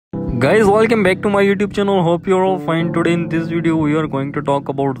Guys, welcome back to my YouTube channel. Hope you're all fine. Today in this video we are going to talk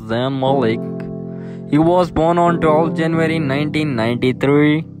about Zayn Malik. He was born on 12 January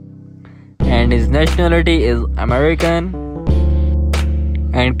 1993 and his nationality is American,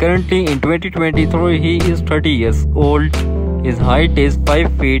 and currently in 2023 he is 30 years old. His height is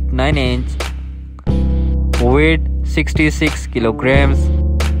 5 feet 9 inches, weight 66 kilograms.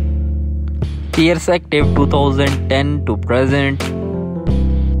 Years active 2010 to present.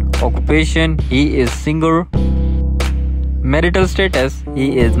 Occupation, he is singer. Marital status,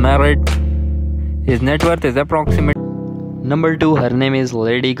 he is married. His net worth is approximate. Number 2, her name is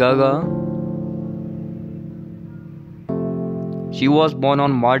Lady Gaga. She was born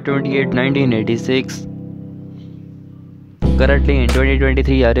on March 28, 1986. Currently in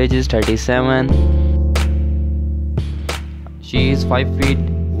 2023 her age is 37. She is 5 feet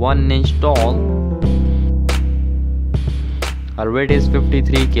 1 inch tall. Her weight is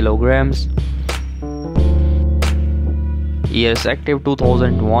 53 kilograms. Years active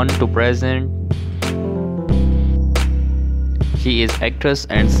 2001 to present. She is actress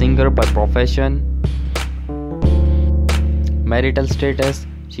and singer by profession. Marital status,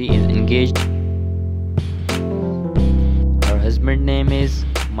 she is engaged. Her husband name is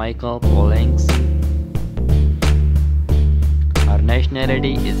Michael Polanski. Her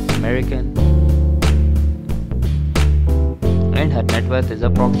nationality is American. And her net worth is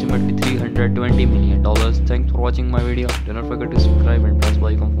approximately $320 million. Thanks for watching my video. Do not forget to subscribe and press the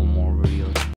icon for more videos.